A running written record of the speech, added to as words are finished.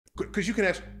Because you can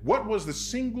ask, what was the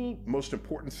single most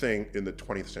important thing in the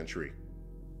 20th century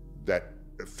that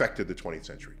affected the 20th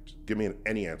century? Give me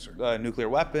any answer. Nuclear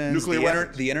weapons.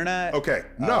 The internet. Okay,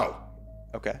 no.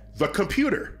 Okay. The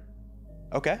computer.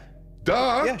 Okay.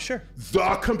 Duh. Yeah, sure.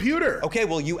 The computer. Okay,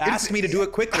 well, you asked me to do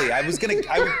it quickly. I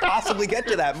would possibly get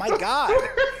to that. My God.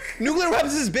 Nuclear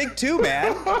weapons is big too,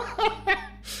 man.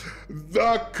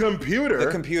 The computer.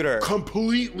 The computer.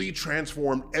 Completely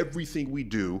transformed everything we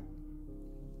do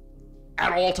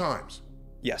at all times.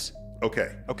 Yes.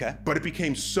 Okay. Okay. But it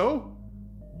became so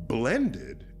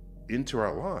blended into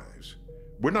our lives,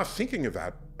 we're not thinking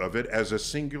of it as a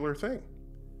singular thing.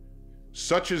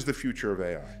 Such is the future of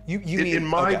AI. In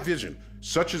my vision,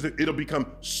 it'll become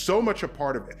so much a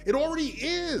part of it. It already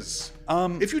is.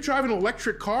 If you drive an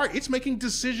electric car, it's making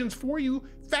decisions for you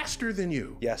faster than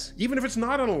you. Yes. Even if it's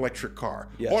not an electric car.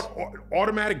 Yes.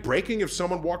 Automatic braking if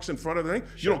someone walks in front of the thing.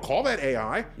 Sure. You don't call that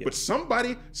AI, but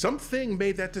something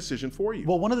made that decision for you.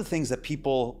 Well, one of the things that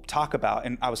people talk about,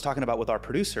 and I was talking about with our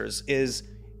producers, is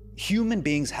human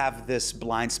beings have this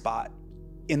blind spot.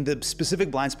 And the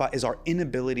specific blind spot is our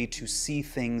inability to see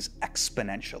things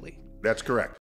exponentially. That's correct.